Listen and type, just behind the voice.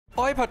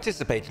I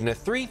participated in a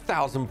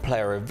 3,000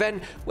 player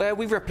event where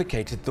we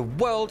replicated the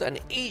world and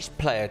each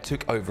player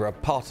took over a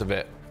part of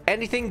it.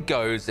 Anything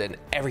goes and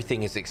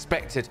everything is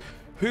expected.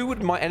 Who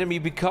would my enemy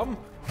become?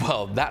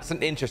 Well, that's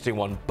an interesting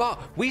one, but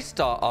we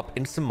start up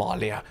in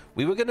Somalia.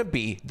 We were going to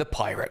be the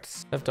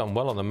pirates. They've done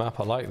well on the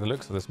map. I like the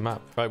looks of this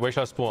map. Right, where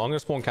should I spawn? I'm going to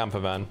spawn camper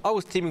van. I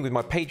was teaming with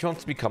my patrons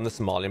to become the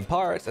Somalian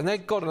pirates, and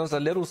they'd gotten us a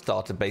little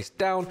starter base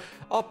down.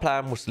 Our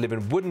plan was to live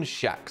in wooden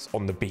shacks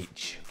on the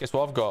beach. Guess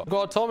what I've got? I've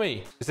got a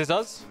Tommy. Is this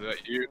us? Is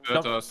that you?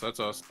 That's us. That's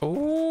us.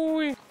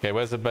 Ooh. Okay,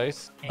 where's the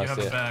base? You have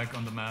a bag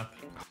on the map.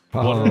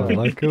 Oh,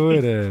 look who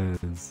it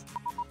is.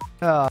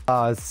 Oh,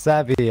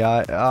 Sebby.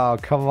 Oh,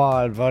 come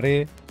on,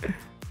 buddy.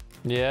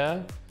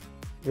 Yeah.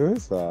 Who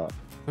is that?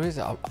 Who is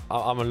it?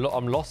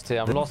 I'm lost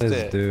here. I'm lost This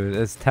here. dude,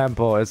 it's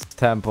Temple. It's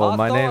Temple. I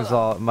My thought- name's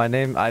all. My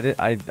name.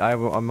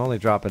 I'm only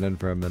dropping in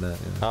for a minute.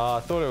 Yeah. I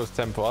thought it was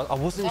Temple. I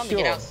wasn't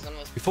sure.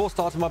 Before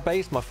starting my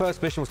base, my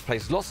first mission was to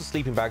place lots of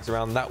sleeping bags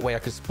around. That way I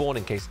could spawn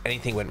in case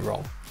anything went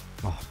wrong.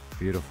 Oh,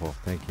 beautiful.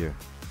 Thank you.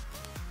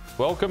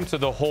 Welcome to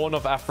the Horn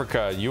of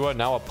Africa. You are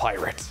now a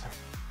pirate.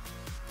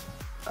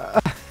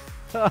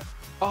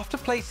 After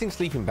placing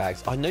sleeping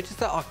bags, I noticed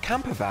that our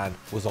camper van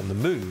was on the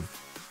move.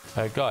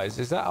 Guys,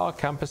 is that our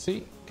camper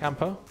seat?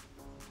 Camper?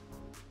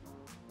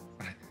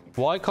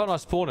 Why can't I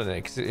spawn in it?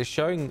 Because it's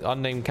showing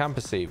unnamed camper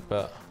seat,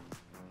 but...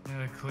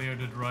 Yeah, I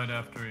cleared it right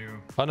after you.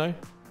 I know.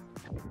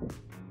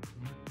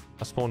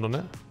 I spawned on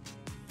it.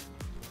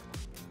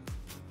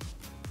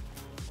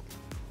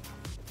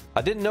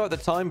 I didn't know at the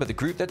time, but the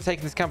group that had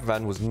taken this camper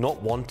van was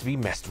not one to be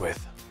messed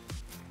with.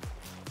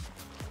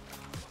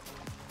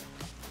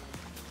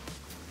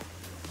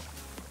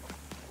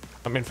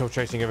 I'm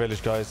infiltrating a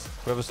village, guys.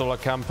 Whoever saw our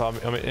camper,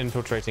 I'm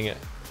infiltrating it.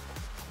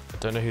 I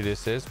don't know who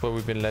this is, where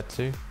we've been led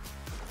to.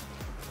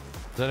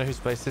 I don't know whose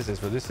base this is,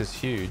 but this is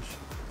huge.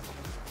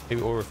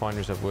 Maybe all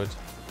refineries have wood.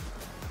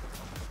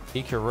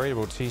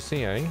 Eco-rateable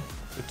TC, eh?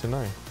 Good to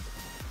know.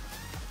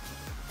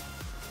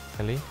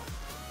 Ellie?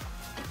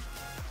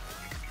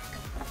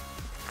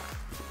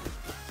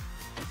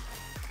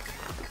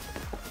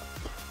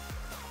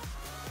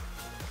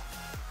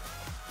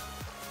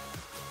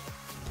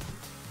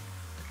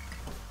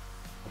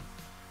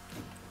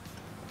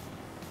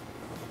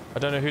 I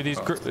don't know who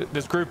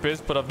this group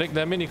is, but I've nicked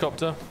their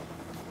minicopter.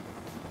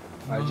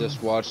 I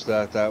just watched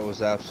that. That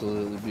was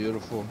absolutely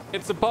beautiful.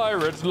 It's a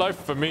pirate's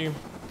life for me.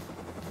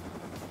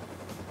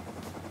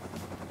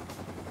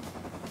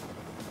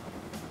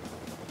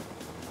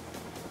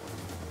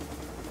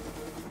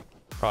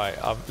 Right,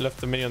 I've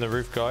left the mini on the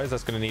roof, guys.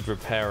 That's going to need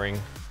repairing.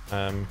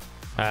 And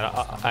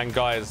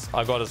guys,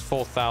 I got us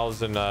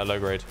 4,000 low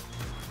grade.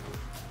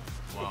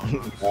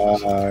 Wow.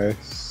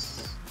 Nice.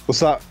 What's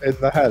that in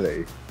the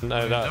heli?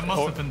 No, That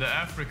must have been the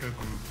Africa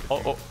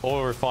group.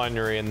 Oil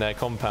refinery in their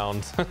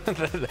compound.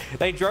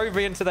 They drove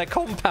me into their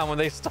compound when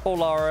they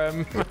stole our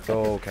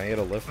Oh, can I get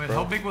a lift, Wait, bro?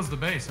 how big was the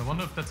base? I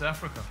wonder if that's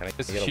Africa. Can I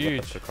It's get a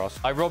huge. lift across?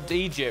 I robbed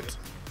Egypt.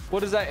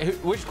 What is that?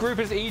 Which group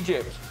is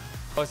Egypt?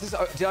 Oh, is this?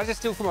 Did I just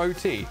steal from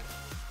OT?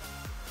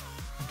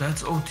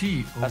 That's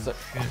OT. Oh, That's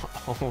shit.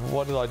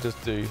 What did I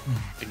just do?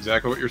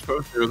 Exactly what you're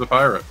supposed to do as a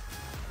pirate.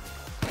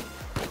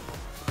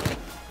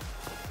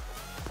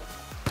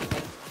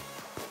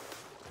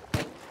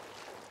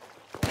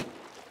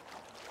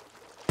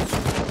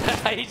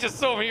 He just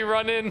saw me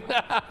run in.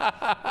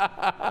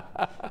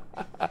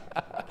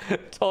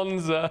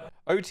 Tonza.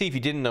 OT, if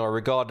you didn't know, are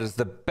regarded as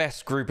the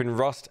best group in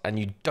Rust, and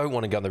you don't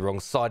want to go on the wrong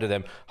side of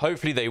them.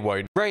 Hopefully they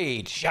won't.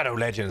 Raid Shadow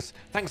Legends,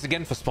 thanks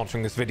again for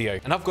sponsoring this video.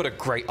 And I've got a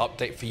great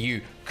update for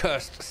you,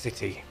 Cursed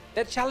City.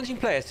 They're challenging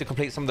players to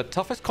complete some of the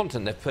toughest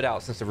content they've put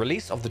out since the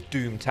release of the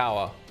Doom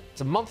Tower. It's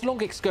a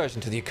month-long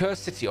excursion to the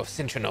accursed city of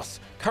Sintranos,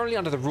 currently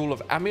under the rule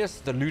of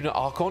Amius, the Lunar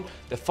Archon,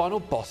 the final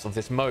boss of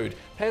this mode.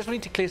 Players will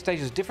need to clear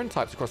stages of different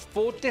types across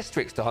 4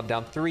 districts to hunt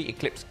down 3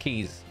 Eclipse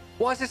keys.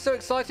 Why is this so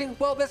exciting?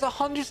 Well, there's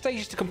 100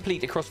 stages to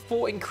complete across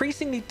 4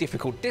 increasingly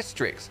difficult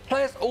districts.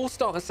 Players all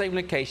start in the same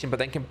location, but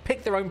then can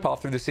pick their own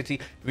path through the city,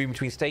 moving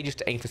between stages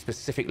to aim for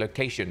specific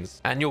locations.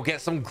 And you'll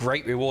get some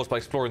great rewards by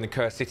exploring the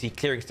cursed city,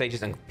 clearing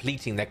stages, and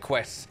completing their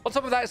quests. On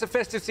top of that, it's a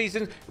festive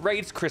season,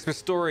 Raid's Christmas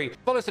story.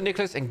 Follow Sir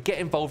Nicholas and get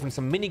involved in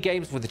some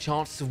mini-games with the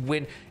chance to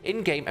win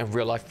in-game and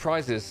real-life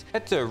prizes.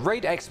 Head to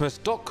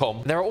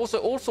raidxmas.com. There are also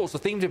all sorts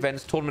of themed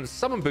events, tournaments,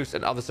 summon boosts,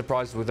 and other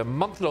surprises with a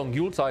month-long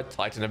Yuletide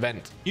Titan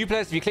event. New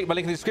players, if you click my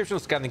link in the description or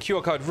scan the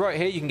QR code right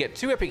here, you can get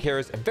 2 epic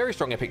heroes, a very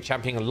strong epic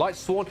champion, Light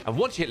Sworn, and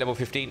once you hit level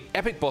 15,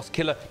 epic boss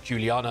killer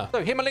Juliana.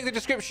 So hit my link in the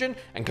description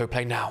and go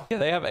play now. Yeah,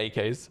 they have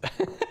AKs.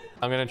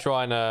 I'm going to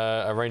try and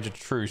arrange a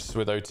truce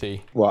with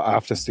OT. What,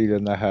 after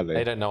stealing the heli?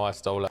 They don't know I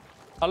stole it.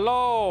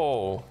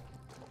 Hello!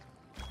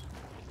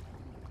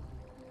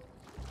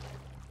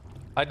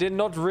 I did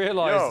not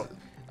realize...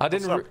 I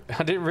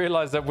didn't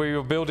realize that we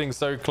were building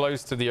so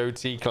close to the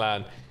OT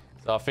clan.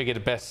 So I figured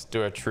it best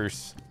do a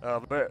truce.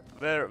 Where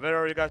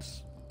are you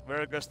guys? Where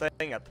are you guys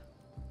staying at?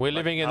 We're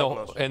living in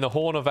the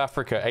Horn of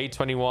Africa,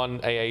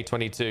 A21,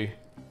 AA22.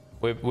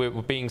 We're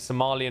being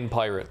Somalian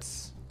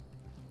pirates.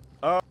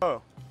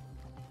 Oh.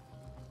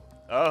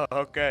 Oh,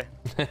 okay.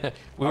 We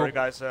Are were, you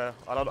guys a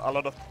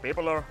lot of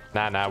people or?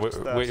 nah.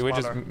 We're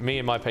just smaller? me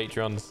and my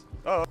Patreons.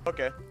 Oh,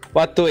 okay.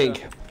 What doing?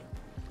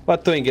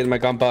 What doing in my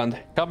compound?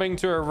 Coming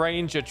to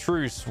arrange a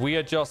truce. We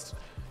are just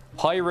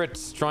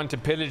pirates trying to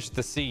pillage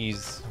the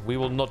seas. We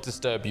will not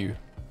disturb you.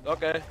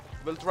 Okay,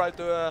 we'll try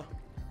to.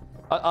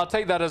 I'll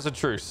take that as a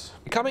truce.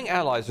 Becoming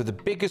allies with the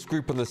biggest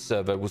group on the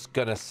server was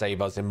gonna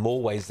save us in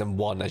more ways than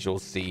one, as you'll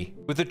see.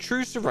 With the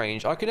truce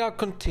arranged, I can now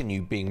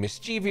continue being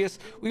mischievous.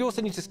 We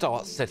also need to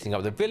start setting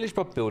up the village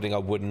by building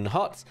our wooden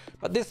huts,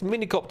 but this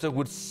minicopter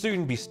would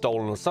soon be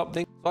stolen or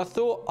something, so I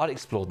thought I'd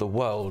explore the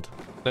world.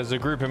 There's a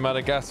group in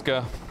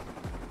Madagascar.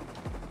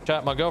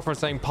 Chat, my girlfriend's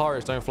saying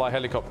pirates don't fly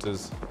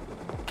helicopters.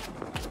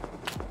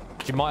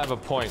 She might have a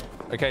point.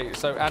 Okay,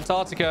 so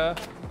Antarctica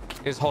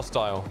is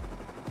hostile.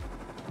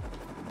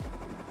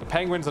 The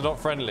penguins are not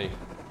friendly.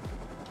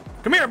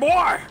 Come here,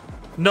 boy!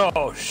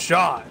 No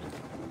shot.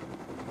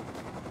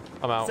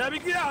 I'm out. Sammy,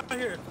 get out of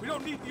here. We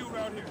don't need you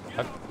around here.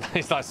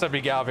 He's like,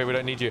 Sebby, get out of here. We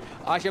don't need you.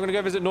 Actually, I'm going to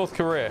go visit North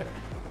Korea.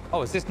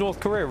 Oh, is this North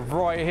Korea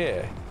right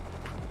here?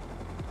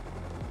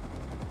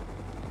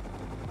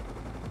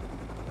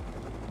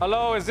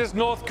 Hello, is this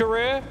North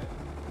Korea?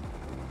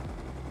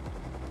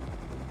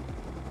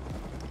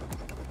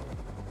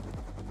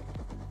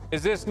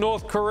 Is this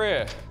North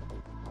Korea?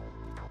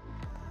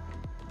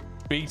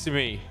 Speak to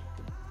me.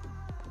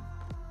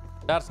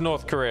 That's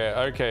North Korea.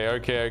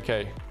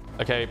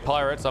 Okay,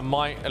 pirates, I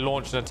might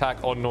launch an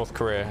attack on North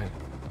Korea.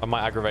 I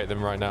might aggravate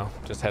them right now.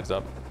 Just heads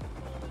up.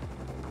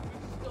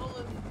 We've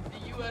stolen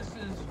the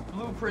US's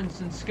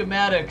blueprints and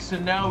schematics,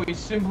 and now we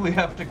simply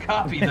have to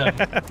copy them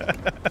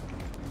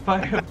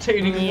by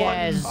obtaining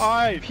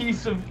one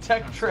piece of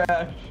tech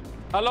trash.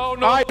 Hello,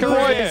 North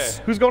Korea.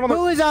 Who's going on the...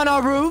 Who is on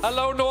our roof?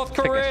 Hello, North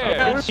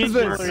Korea. Who's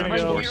this? My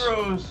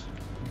heroes.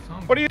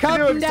 What are you Come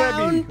doing,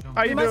 down. Sebby?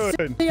 How you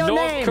doing? Your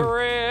North name.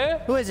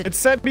 Korea. Who is it?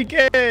 It's Sebby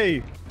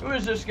K. Who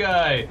is this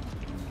guy?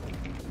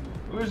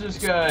 Who is this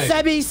guy?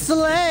 Sebi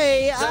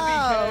Slay.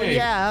 Sebi Oh, K.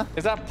 yeah.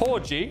 Is that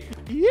Porgy?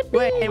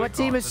 Wait, what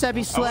team is Sebi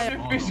I Slay?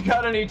 wonder if he's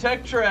got any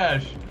tech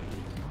trash.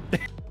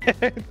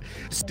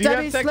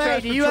 Sebi Slay,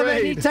 do you have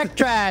any tech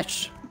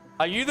trash?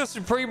 Are you the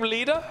supreme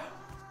leader?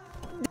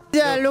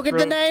 Yeah, look at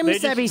the name,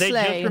 Sebi They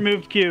Slay. just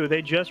removed Q.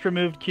 They just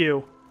removed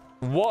Q.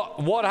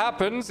 What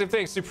happens if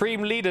the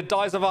supreme leader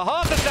dies of a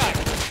heart attack?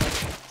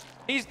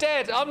 He's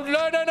dead. No.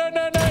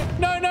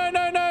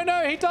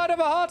 He died of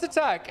a heart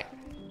attack.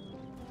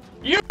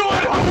 You would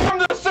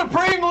harm the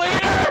supreme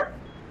leader?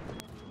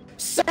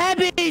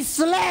 Sebi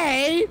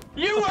Slay?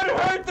 You would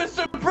hurt the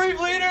supreme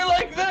leader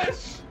like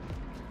this?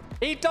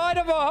 He died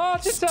of a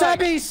heart attack.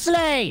 Sebi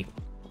Slay.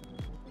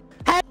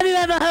 Have you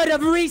ever heard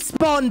of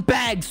respawn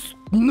bags,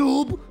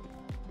 noob?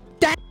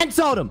 Dance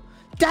on them.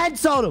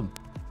 Dance on them.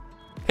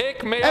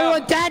 Pick me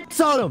Everyone up. dance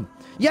on them.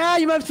 Yeah,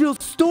 you must feel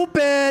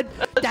stupid.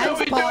 Dance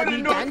we do it party,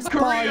 in North dance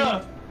Korea.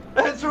 party.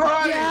 That's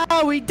right.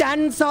 Yeah, we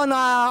dance on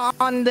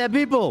the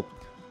people.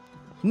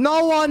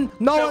 No one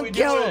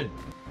kill him.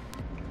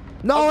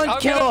 No one I'm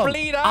kill gonna him.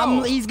 bleed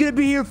out. He's gonna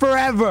be here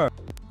forever.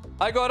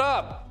 I got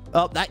up.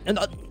 Oh,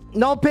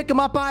 no, pick him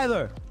up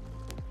either.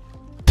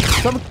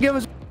 Someone give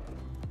us.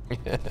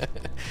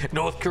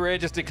 North Korea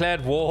just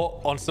declared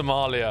war on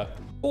Somalia.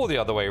 Or the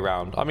other way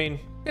around. I mean,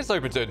 it's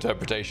open to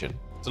interpretation.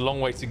 It's a long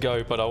way to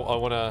go, but I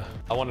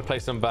wanna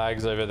place some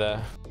bags over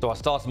there. So I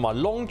started my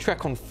long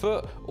trek on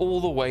foot all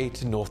the way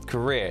to North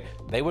Korea.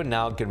 They were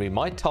now gonna be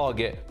my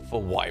target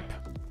for wipe.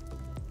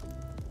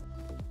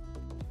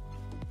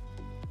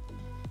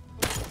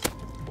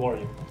 Who are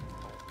you?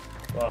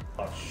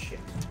 Oh shit.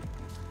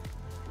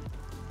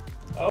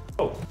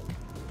 Oh.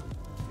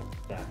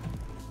 Yeah.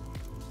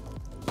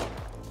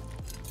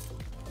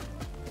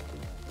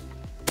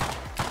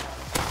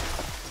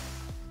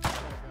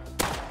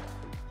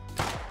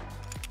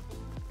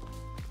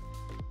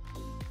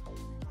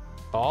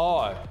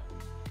 Oh.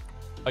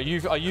 Are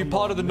you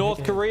part of the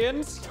North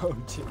Koreans?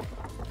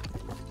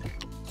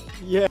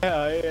 Yeah,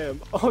 I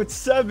am. Oh, it's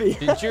Sebi.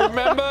 Did you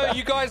remember?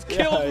 You guys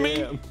killed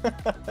me.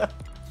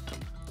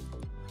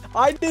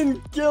 I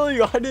didn't kill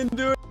you. I didn't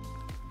do it.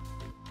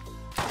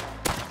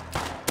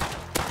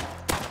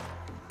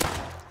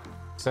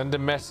 Send a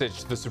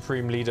message to the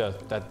Supreme Leader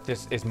that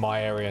this is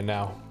my area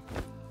now.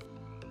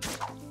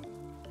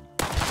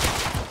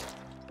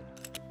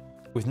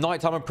 With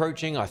nighttime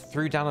approaching, I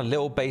threw down a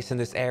little base in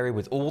this area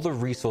with all the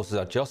resources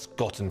I'd just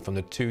gotten from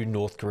the 2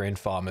 North Korean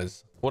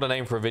farmers. What a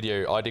name for a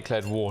video. I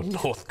declared war on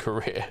North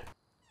Korea.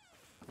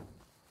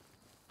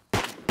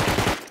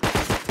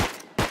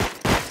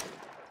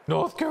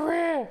 North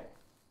Korea!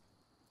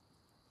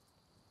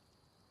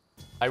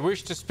 I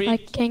wish to speak. I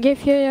can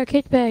give you your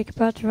kit back,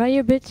 but why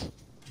you bit?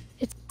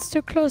 It's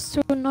too close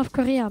to North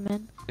Korea,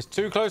 man. It's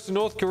too close to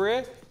North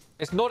Korea?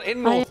 It's not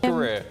in North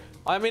Korea.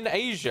 I'm in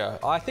Asia.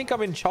 I think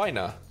I'm in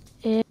China.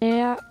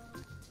 Yeah.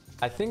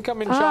 I think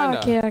I'm in China.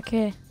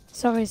 Okay.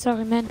 Sorry,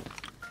 man.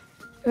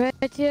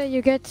 Right here,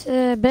 you get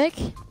back.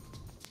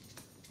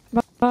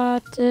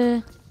 But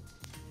I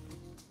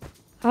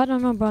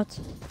don't know, but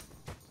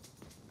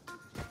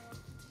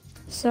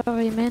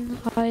sorry, man.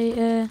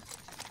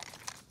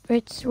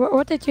 Wait,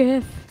 what did you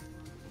have?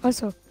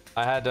 Also.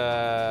 I had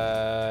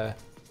a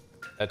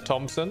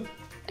Thompson.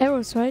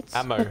 Arrows, right?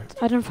 Ammo.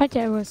 But I don't find the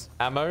arrows.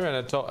 Ammo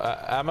and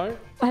a ammo.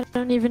 I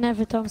don't even have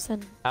a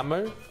Thompson.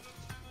 Ammo.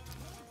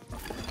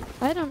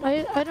 I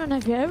don't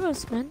have your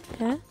arrows, man.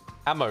 Yeah.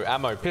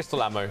 Ammo.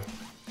 Pistol ammo.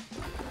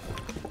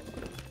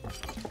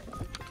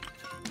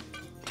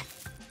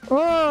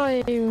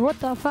 Oi, what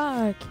the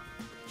fuck?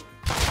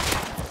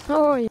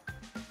 Oi.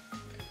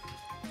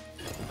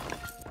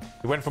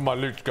 He went for my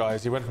loot,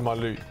 guys. He went for my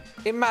loot.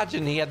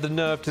 Imagine he had the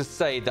nerve to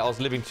say that I was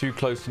living too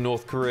close to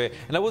North Korea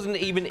and I wasn't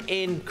even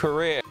in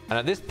Korea. And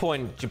at this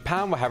point,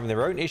 Japan were having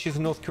their own issues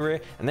with North Korea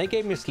and they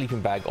gave me a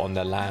sleeping bag on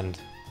their land.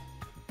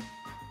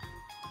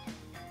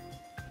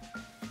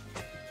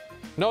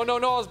 No, I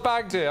was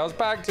bagged here.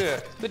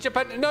 The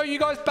Japan... No, you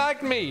guys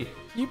bagged me.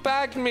 You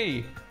bagged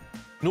me.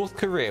 North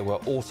Korea were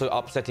also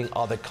upsetting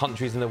other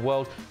countries in the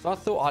world, so I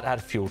thought I'd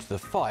add fuel to the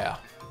fire.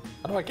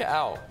 How do I get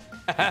out?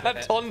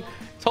 Ton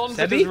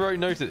just wrote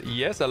noted.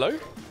 Yes, hello?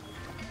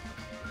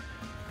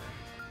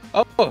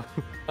 Oh,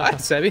 hi,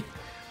 Sebi.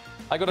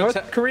 I got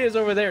North Korea's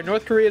over there.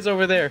 North Korea's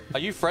over there. Are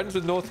you friends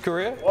with North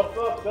Korea? What's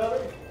up, Billy?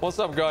 What's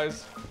up,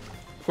 guys?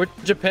 We're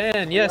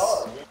Japan, yes.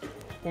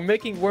 We're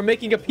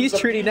making a peace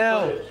treaty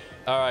now. Bridge.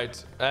 All right.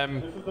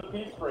 This is the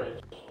peace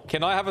bridge.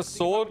 Can I have a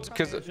sword?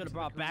 Because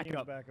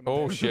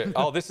oh shit.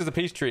 Oh, this is a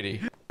peace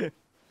treaty.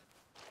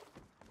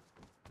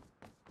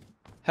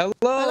 Hello,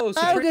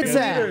 good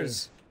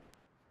leaders.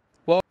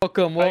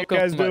 Welcome. How you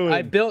guys doing?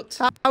 I built.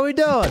 How we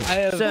doing?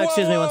 Sir,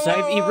 excuse me one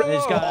second.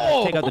 Just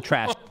gotta take out the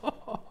trash.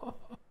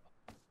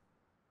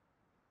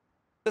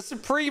 The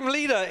Supreme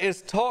Leader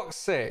is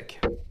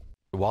toxic.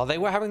 While they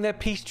were having their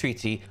peace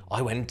treaty,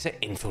 I went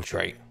to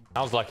infiltrate.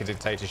 Sounds like a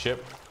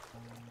dictatorship.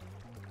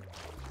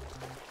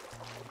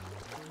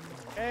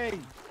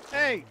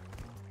 Hey!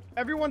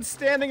 Everyone's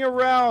standing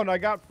around. I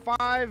got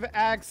 5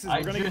 axes.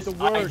 We're gonna get to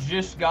work. I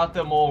just got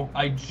them all.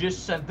 I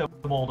just sent them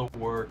all to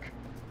work.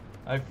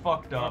 I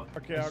fucked up.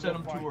 Okay, I I'll sent go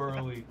them find too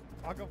early.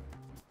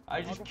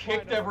 I just go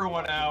kicked find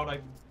everyone out.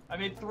 I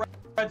made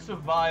threats of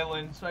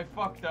violence. I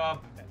fucked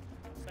up.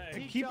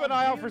 Hey, keep an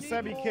eye out for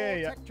Sebi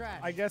K.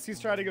 I guess he's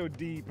trying to go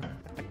deep.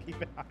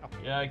 Keep an eye out.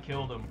 Yeah, I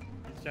killed him.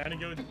 He's trying to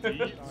go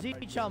deep.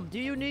 Z-Chum, do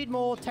you need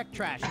more tech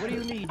trash? What do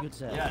you need, good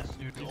sir? Yes,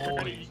 dude.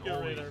 Always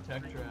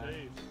tech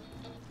trash.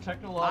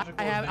 Technological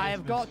I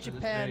have got advancements to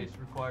this Japan. base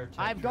require tech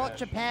I've got trash.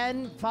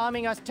 Japan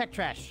farming us tech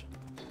trash.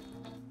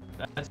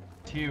 That's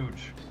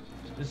huge.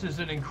 This is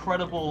an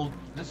incredible.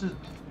 This is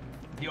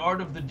the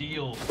art of the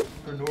deal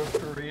for North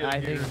Korea. I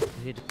think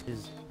it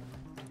is.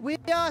 We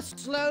are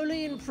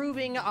slowly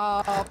improving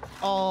our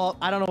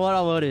I don't know what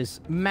our word is.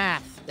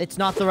 Math. It's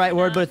not the right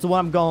word, but it's the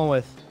one I'm going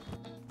with.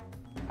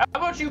 How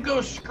about you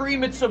go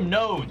scream at some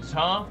nodes,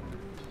 huh?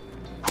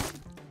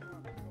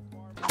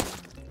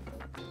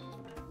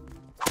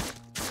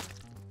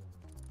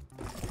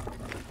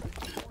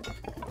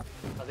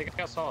 I think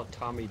I saw a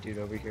Tommy dude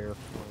over here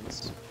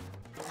once.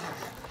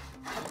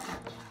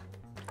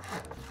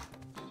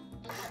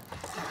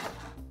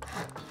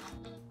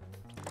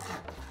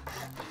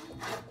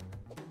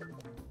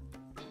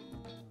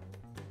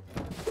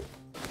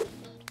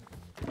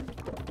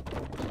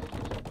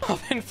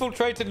 I've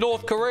infiltrated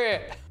North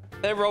Korea.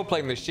 They're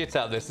role-playing the shit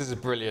out of this. This is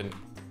brilliant.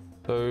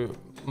 So,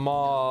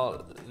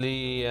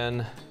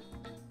 Malian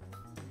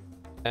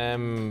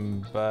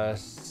Embassy,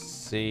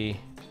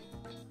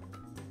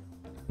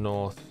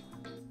 North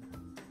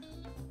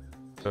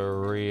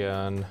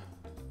Korean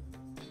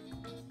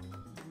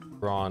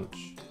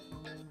branch.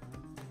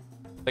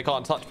 They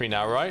can't touch me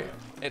now, right?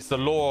 It's the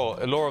law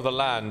of the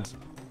land.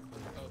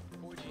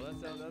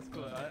 That's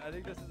cool. I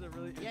think this is a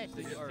really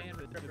interesting art to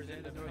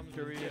represent North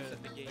Korea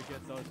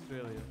against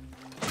Australia.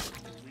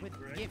 With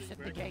gifts at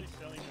the gate.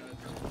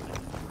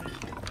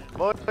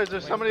 Boys,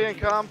 there's somebody in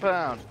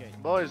compound.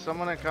 Boys,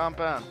 someone in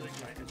compound.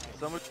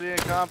 Somebody in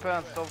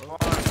compound so far.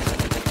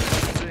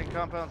 Somebody in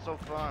compound so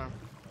far.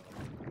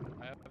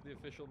 I have the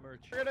official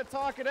merch. We're gonna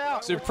talk it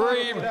out.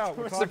 Supreme Leader.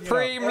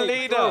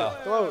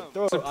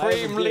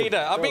 Supreme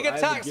Leader. I'm being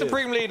attacked,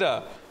 Supreme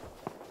Leader.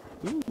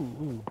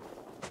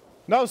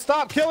 No,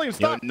 stop killing him.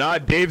 Stop. Nah,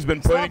 Dave's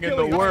been putting in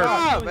the work.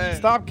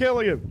 Stop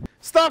killing him.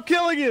 Stop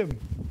killing him.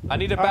 I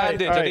need a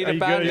bandage. I need a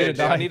bandage.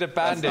 I need a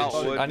bandage.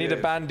 what I need a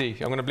did.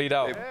 bandage. I'm gonna bleed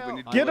out.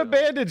 Get a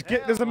bandage.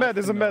 There's a med.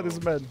 There's a med. There's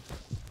a med.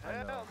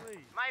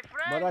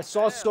 But I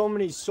saw so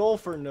many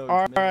sulfur nodes.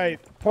 All right,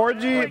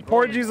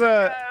 Porgy's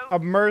a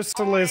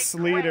merciless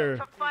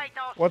leader.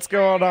 What's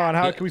going on?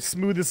 How can we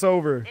smooth this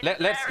over?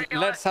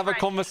 Let's have a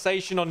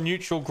conversation on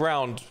neutral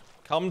ground.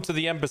 Come to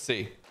the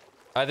embassy.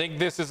 I think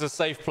this is a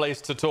safe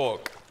place to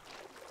talk.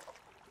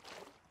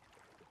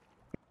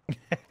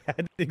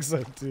 I think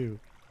so too.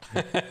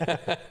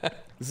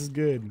 This is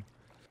good.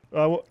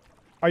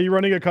 Are you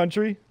running a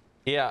country?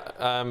 Yeah,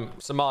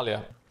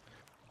 Somalia.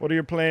 What are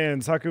your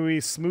plans? How can we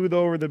smooth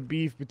over the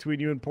beef between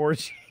you and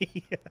Porgy?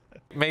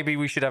 Maybe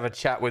we should have a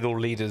chat with all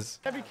leaders.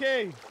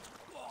 FBK,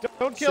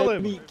 don't kill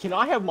him. Can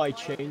I have my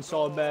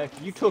chainsaw back?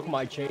 You took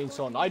my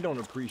chainsaw and I don't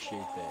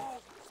appreciate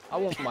that. I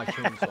want my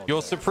chainsaw.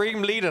 Your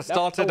supreme leader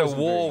started a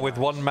war with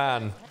one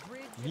man.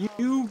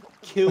 You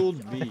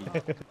killed me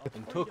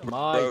and took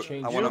my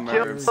chainsaw. You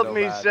killed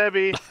me,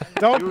 Sebi.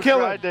 Don't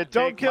kill him.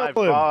 Don't kill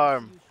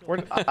him.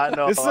 I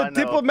know. This is a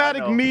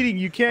diplomatic meeting.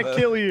 You can't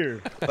kill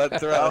here.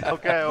 But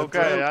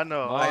okay, I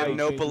know. I have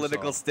no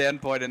political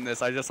standpoint in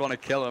this. I just want to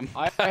kill him.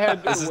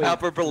 This is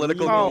not for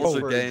political goals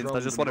or gains. I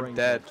just want him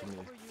dead.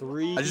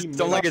 I just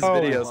don't like his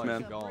videos,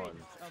 man.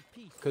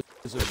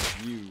 Because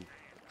of you.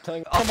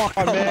 Come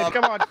on, man.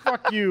 Come on.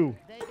 Fuck you.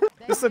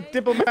 This is a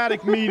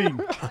diplomatic meeting.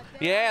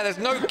 Yeah, there's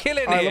no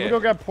killing All right, here. let me go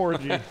get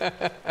Porgy.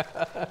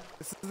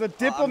 This is a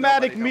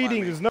diplomatic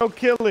meeting. There's no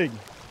killing.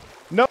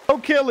 No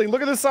killing.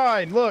 Look at the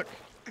sign. Look.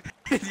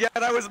 Yeah,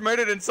 and I was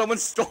murdered and someone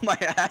stole my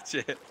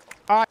hatchet.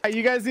 All right,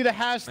 you guys need to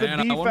hash the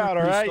beef out,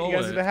 all right? You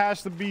guys need to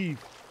hash the beef.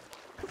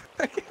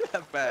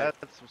 That's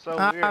so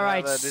All weird.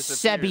 right,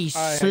 Sebi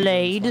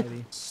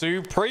Slade.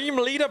 Supreme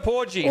Leader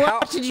Porgy.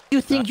 What did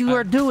you think you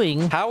were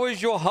doing? How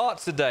is your heart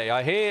today?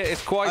 I hear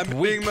it's quite weak.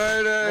 I'm being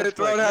murdered.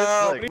 Throw it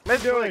out. What are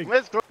you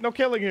doing? No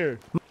killing here.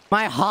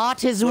 My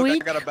heart is Look,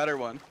 weak. I got a better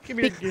one.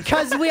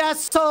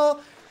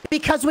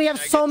 Because we have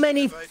so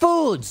many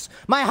foods.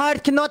 My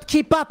heart cannot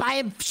keep up. I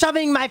am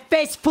shoving my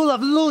face full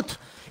of loot.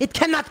 It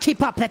cannot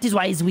keep up. That is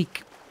why it's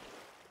weak.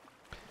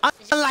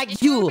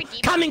 Unlike you,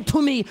 coming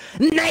to me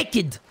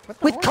naked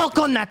with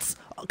coconuts,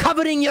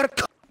 covering your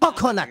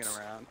coconuts.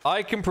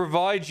 I can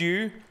provide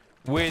you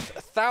with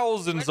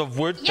thousands of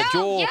wood that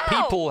your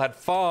people had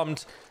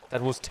farmed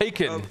that was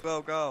taken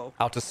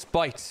out of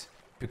spite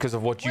because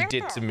of what you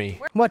did to me.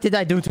 What did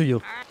I do to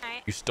you?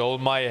 You stole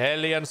my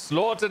heli and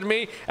slaughtered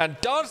me and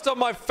danced on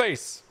my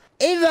face.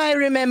 If I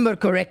remember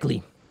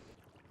correctly,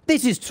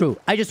 this is true.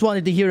 I just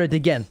wanted to hear it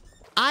again.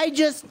 I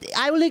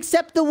will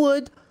accept the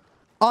wood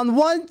on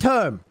one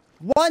term,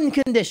 one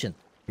condition.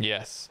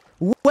 Yes.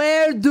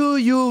 Where do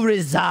you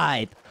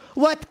reside?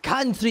 What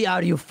country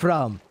are you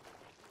from?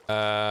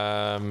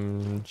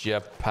 Japan.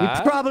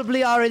 You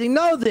probably already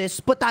know this,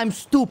 but I'm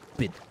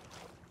stupid.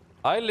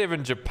 I live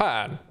in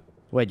Japan.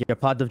 Wait, you're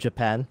part of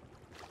Japan?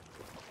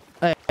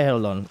 Hey,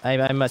 hold on.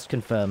 I must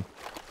confirm.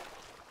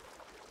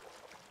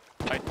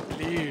 My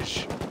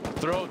liege.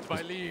 Throat,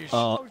 my liege.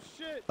 Oh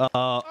shit.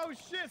 Oh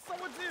shit,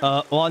 someone's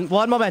in.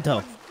 One momento.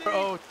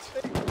 Throat.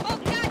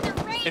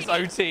 It's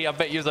OT. I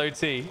bet you it's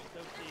OT.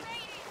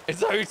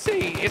 It's OT.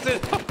 Is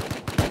it?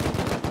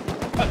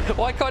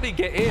 Why can't he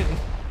get in?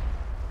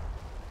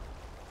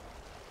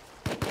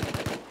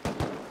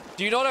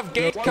 Do you not have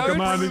gate codes?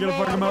 Come on, we gotta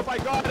fuck him up. I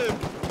got him.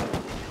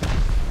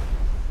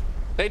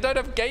 They don't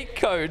have gate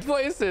codes.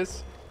 What is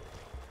this?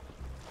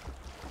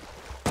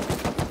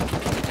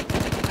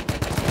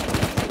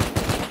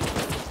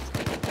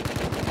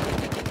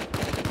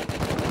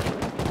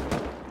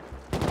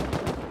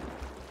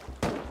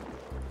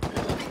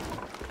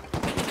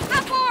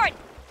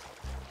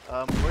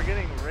 We're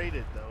getting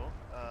raided though.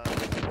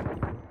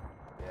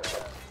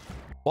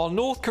 While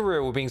North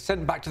Korea were being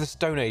sent back to the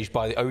Stone Age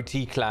by the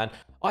OT clan,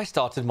 I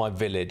started my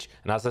village,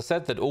 and as I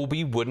said, they'd all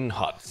be wooden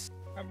huts.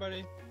 Hi,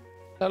 buddy.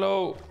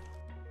 Hello.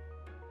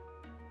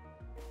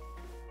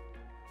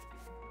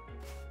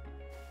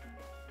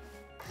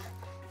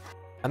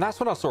 And that's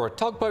when I saw a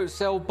tugboat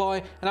sail by,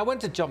 and I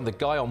went to jump the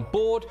guy on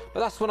board,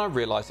 but that's when I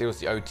realized it was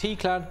the OT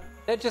clan.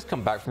 They'd just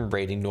come back from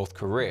raiding North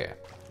Korea.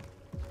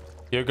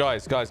 Yo,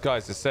 guys, it's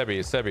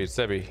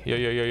Sebi.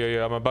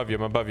 Yo, I'm above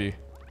you.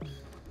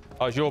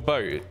 Oh, it's your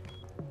boat.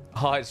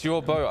 Oh, it's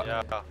your boat.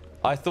 Yeah.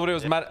 I thought it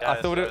was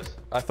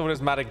I thought it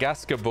was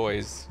Madagascar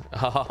boys.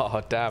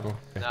 Oh, damn.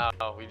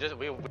 No, we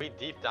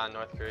deeped on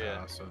North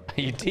Korea.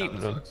 You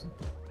deeped them?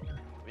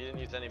 We didn't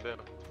use any boom.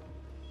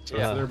 So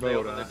yeah, their they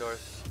boat, opened the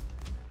doors.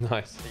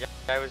 Nice. The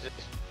guy was just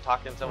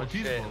talking so much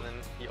shit, and then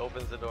he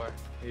opens the door.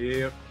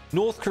 Yep.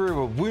 North Korea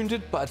were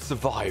wounded but had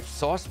survived,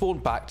 so I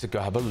spawned back to go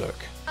have a look.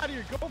 Out of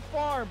here, go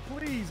farm,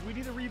 please. We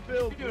need to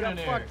rebuild. Get out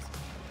of fucked.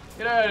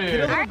 Get out of here.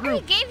 Get a little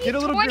group. Get a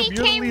little group.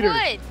 You're the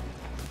leader.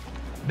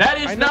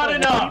 That is not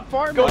enough.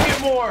 Go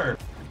get more.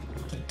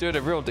 Doing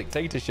a real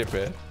dictatorship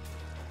here.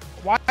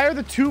 Why are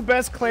the two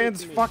best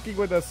clans fucking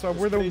with us? So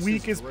we're the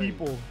weakest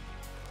people.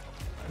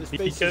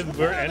 Because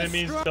we're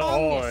enemies to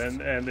all,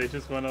 and they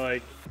just want to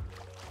like.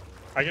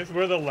 I guess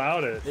we're the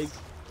loudest.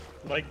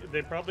 Like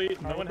they probably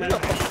no one has.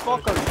 What the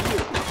fuck are you,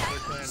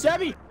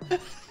 Sebi?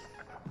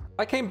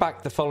 I came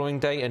back the following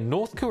day and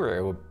North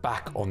Korea were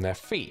back on their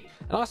feet,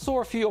 and I saw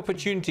a few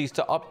opportunities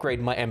to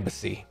upgrade my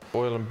embassy.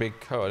 Oil and big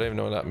coat. I don't even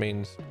know what that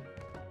means.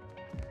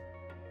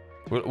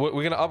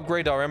 We're gonna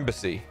upgrade our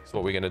embassy. That's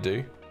what we're gonna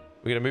do.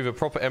 We're gonna move a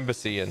proper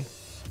embassy in.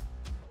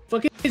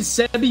 Fucking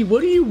Sebi,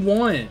 what do you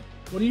want?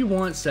 What do you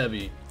want,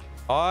 Sebi?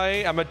 I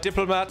am a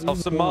diplomat of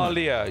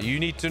Somalia. You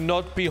need to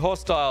not be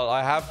hostile.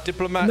 I have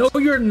diplomats. No,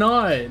 you're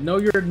not. No,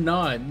 you're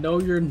not. No,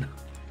 you're not.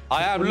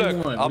 I am. What do you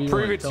Look, want? I'll What do you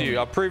prove want? it to Tell you. me.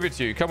 I'll prove it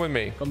to you. Come with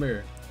me. Come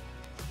here.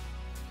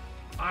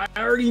 I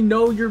already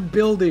know you're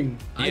building.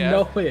 I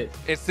know it.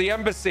 It's the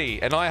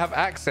embassy, and I have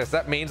access.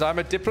 That means I'm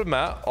a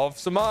diplomat of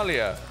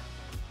Somalia.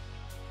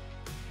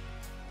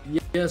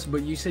 Yes,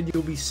 but you said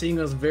you'll be seeing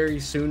us very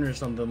soon or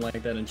something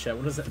like that in chat.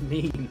 What does that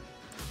mean?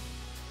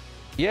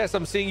 Yes,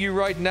 I'm seeing you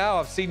right now.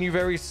 I've seen you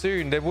very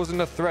soon. There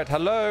wasn't a threat.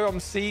 Hello, I'm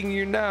seeing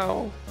you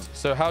now.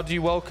 So how do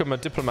you welcome a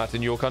diplomat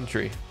in your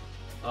country?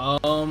 You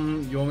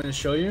want me to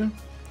show you?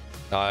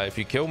 If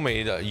you kill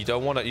me, you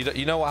don't want to.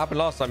 You know what happened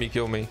last time you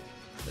killed me?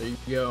 There you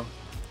go.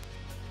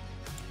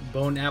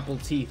 Bone apple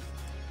teeth.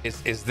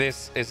 Is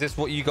this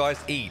what you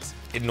guys eat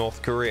in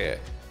North Korea?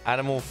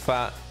 Animal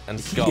fat and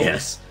skulls?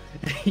 Yes.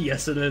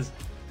 Yes, it is.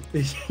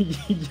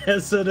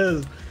 Yes, it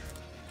is.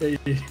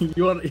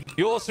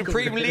 Your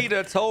supreme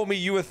leader told me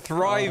you were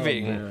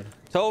thriving.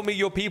 Told me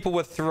your people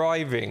were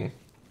thriving.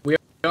 We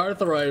are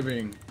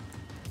thriving.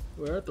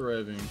 We are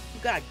thriving.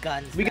 You got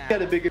guns. We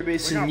got a bigger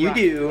base than you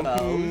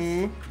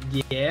do.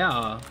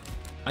 Yeah.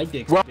 I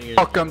dig.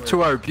 Welcome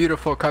to our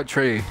beautiful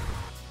country.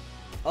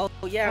 Oh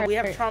yeah, we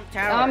have Trump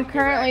Tower. I'm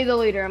currently the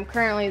leader. I'm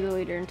currently the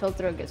leader until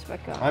Throw gets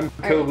back on. I'm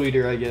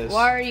co-leader, I guess.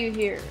 Why are you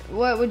here?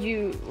 What do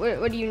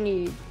you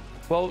need?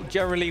 Well,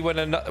 generally, when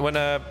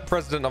a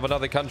president of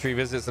another country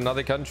visits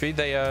another country,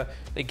 they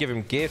give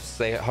him gifts,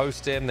 they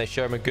host him, they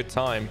show him a good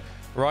time.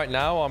 Right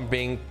now, I'm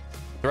being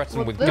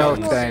threatened with guns.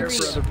 No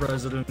thanks.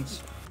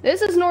 Presidents.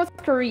 This is North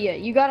Korea.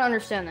 You gotta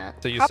understand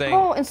that. So you're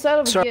saying, instead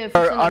of a gift,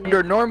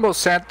 under normal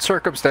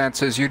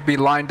circumstances, you'd be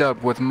lined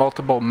up with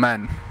multiple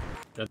men.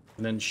 And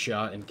then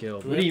shot and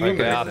killed. What do you mean?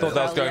 Okay, I thought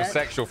that was going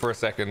sexual for a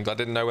second. I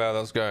didn't know where that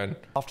was going.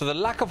 After the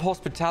lack of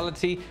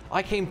hospitality,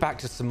 I came back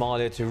to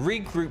Somalia to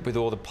regroup with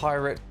all the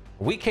pirates.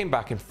 We came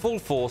back in full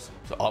force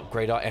to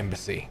upgrade our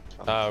embassy.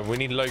 We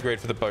need low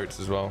grade for the boats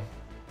as well.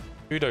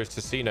 Kudos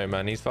to Sino,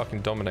 man. He's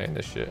fucking dominating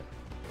this shit.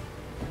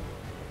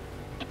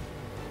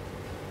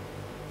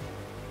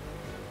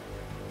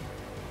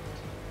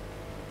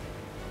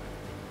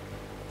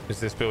 Is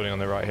this building on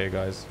the right here,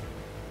 guys?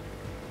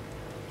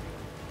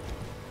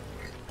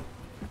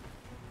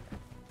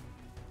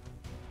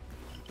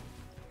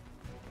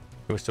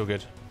 We're still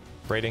good.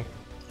 Raiding.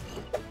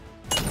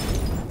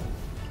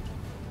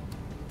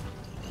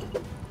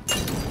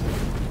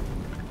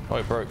 Oh,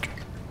 it broke.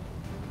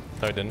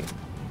 No, it didn't.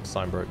 The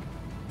sign broke.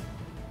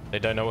 They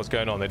don't know what's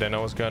going on. They don't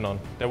know what's going on.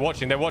 They're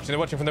watching. They're watching. They're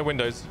watching from their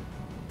windows.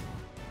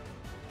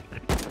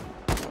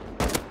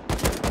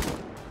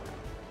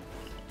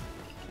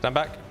 Stand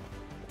back.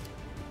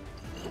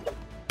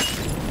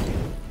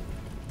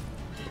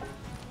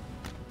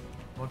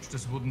 Watch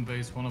this wooden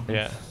base. One of them.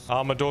 Yeah.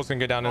 Armor doors can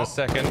go down in a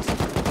second.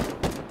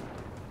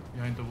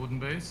 Behind the wooden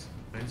base.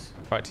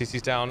 Right,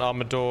 TC's down.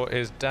 Armor door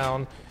is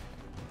down.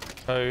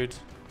 Code.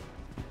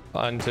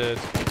 Entered.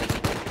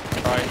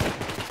 Right.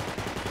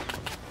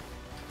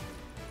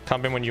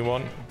 Come in when you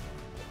want.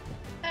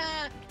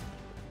 Get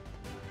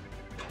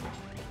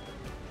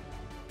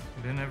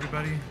in,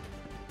 everybody.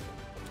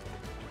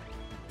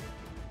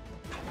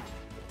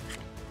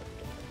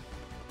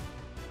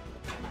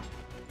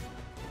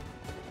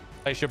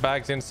 Place your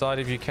bags inside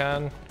if you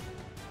can.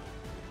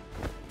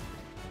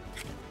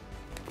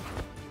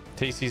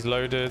 TC's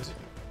loaded.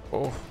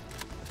 Oh.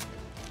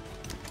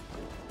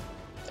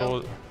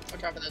 I'll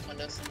cover those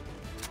windows.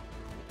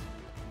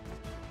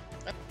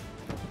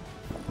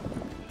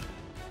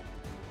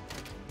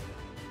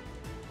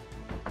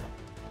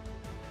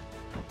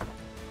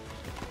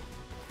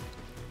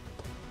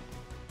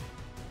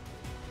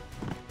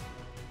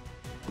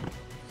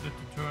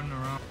 Turn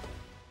around.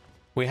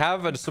 We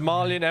have a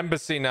Somalian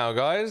embassy now,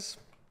 guys.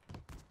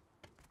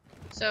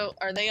 So,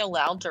 are they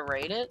allowed to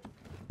raid it?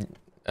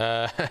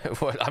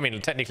 Well, I mean,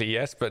 technically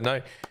yes, but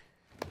no.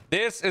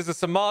 This is a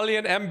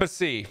Somalian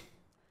embassy.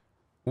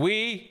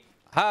 We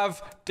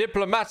have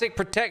diplomatic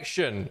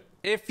protection.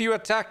 If you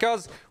attack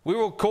us, we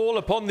will call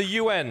upon the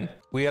UN.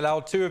 We allow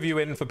 2 of you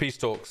in for peace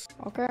talks.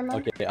 Okay, man.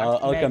 Okay,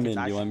 I'll come in.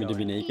 You want me to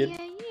be naked?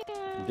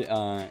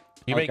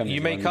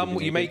 You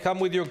may come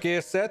with your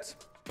gear set,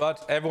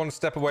 but everyone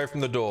step away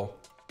from the door.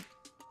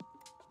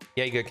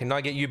 Jaeger, can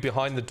I get you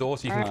behind the door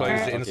so you can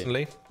close it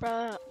instantly?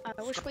 Bruh,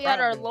 I wish we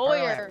had our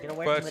lawyer.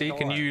 Bertie,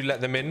 can you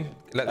let them in?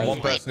 Let the one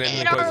person in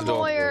and close the door.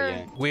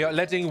 Lawyer. We are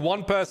letting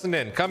one person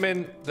in. Come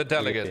in, the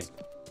delegate.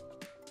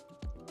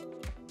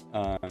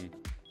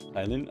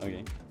 Silent?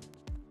 Okay.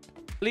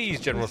 Please,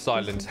 General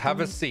Silent, have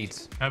a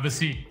seat. Have a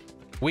seat.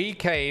 We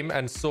came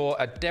and saw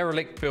a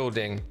derelict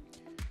building.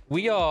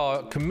 We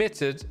are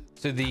committed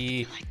to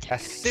the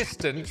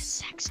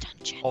assistance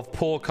of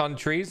poor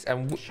countries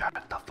and...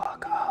 Shut the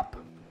fuck up.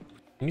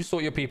 Can you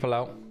sort your people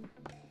out?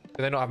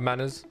 Do they not have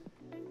manners?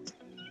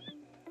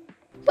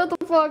 Shut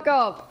the fuck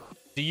up.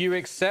 Do you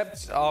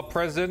accept our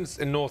presence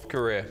in North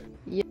Korea?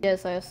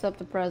 Yes, I accept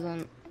the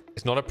present.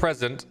 It's not a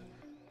present.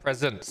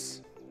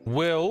 Presence.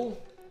 Will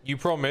you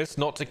promise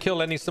not to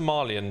kill any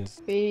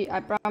Somalians? I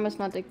promise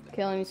not to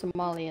kill any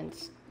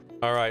Somalians.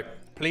 All right.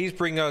 Please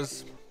bring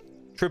us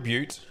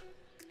tribute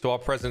to our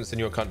presence in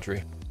your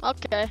country.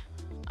 Okay.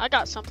 I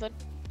got something.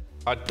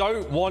 I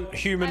don't want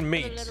human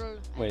meat.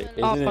 Wait,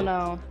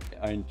 no.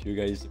 Aren't you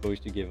guys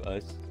supposed to give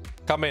us?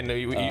 Come in.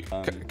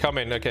 Come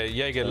in. Okay,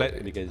 Jaeger,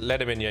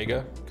 let him in,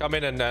 Jaeger. Come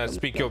in and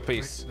speak your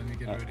piece. Let me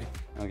get ready.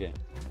 Okay.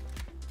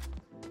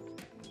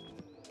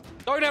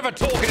 Don't ever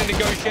talk in a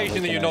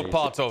negotiation that you're not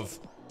part of.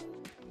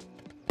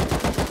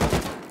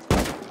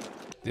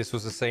 this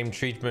was the same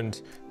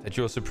treatment that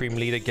your Supreme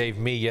Leader gave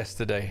me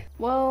yesterday.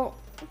 Well,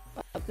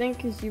 I think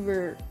because you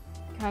were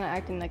kind of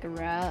acting like a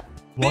rat.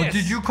 What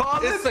did you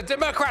call this? It's the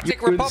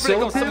Democratic Republic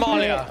of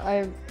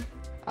Somalia.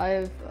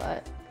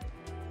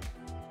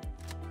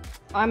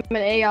 I'm an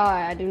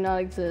AI. I do not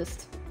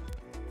exist.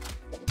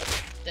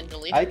 Then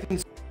delete I it.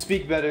 can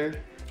speak better.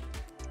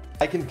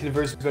 I can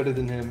converse better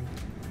than him.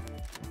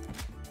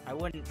 I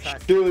wouldn't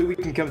trust. Surely we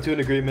can come to an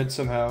agreement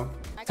somehow.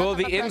 For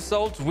the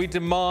insult, we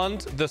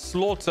demand the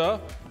slaughter,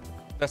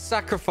 the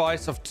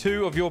sacrifice of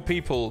 2 of your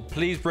people.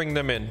 Please bring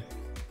them in.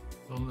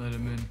 Don't let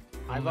him in.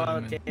 I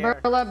volunteer.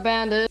 Burlap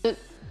Bandit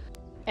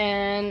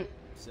and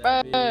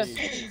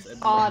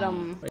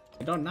Autumn. Wait,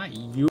 don't not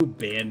you,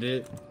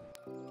 Bandit.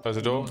 Close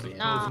the door.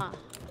 Nah.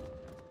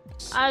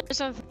 I just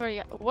want to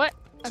forget. What?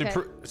 Okay.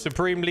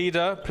 Supreme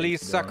Leader,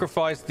 please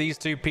sacrifice these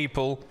 2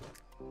 people.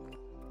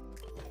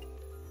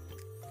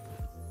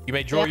 You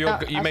may draw your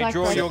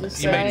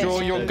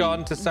your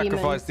gun to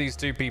sacrifice these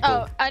 2 people.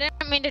 Oh, I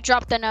didn't mean to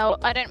drop the note.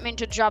 I didn't mean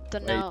to drop the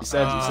note.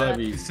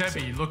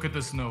 Sebi, look at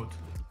this note.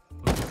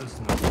 Look at this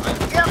note.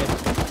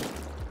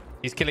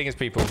 He's killing his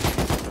people.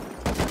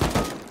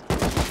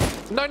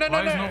 No, no, no,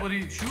 Why no. is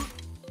nobody shoot?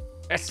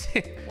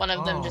 One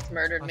of them just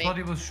murdered me. I thought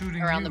he was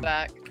shooting around you. the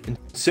back.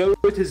 So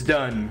it is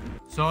done.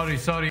 Sorry.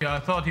 I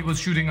thought he was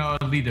shooting our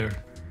leader.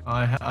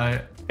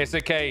 It's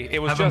okay.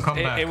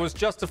 It was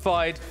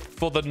justified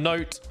for the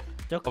note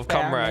of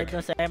Comrade.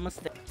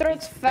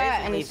 Throat's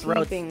fat and he's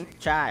sleeping.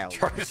 Child.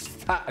 Throat's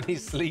fat and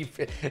he's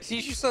sleeping.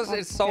 You should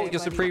insult your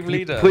Supreme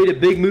Leader. You played a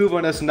big move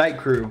on us, Night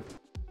Crew.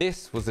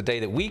 This was the day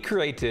that we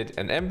created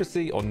an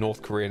embassy on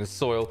North Korean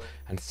soil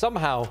and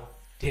somehow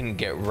didn't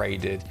get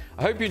raided.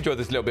 I hope you enjoyed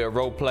this little bit of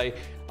roleplay.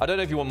 I don't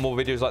know if you want more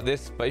videos like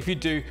this, but if you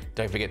do,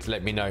 don't forget to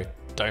let me know.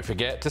 Don't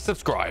forget to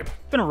subscribe.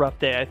 It's been a rough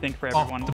day, I think, for everyone.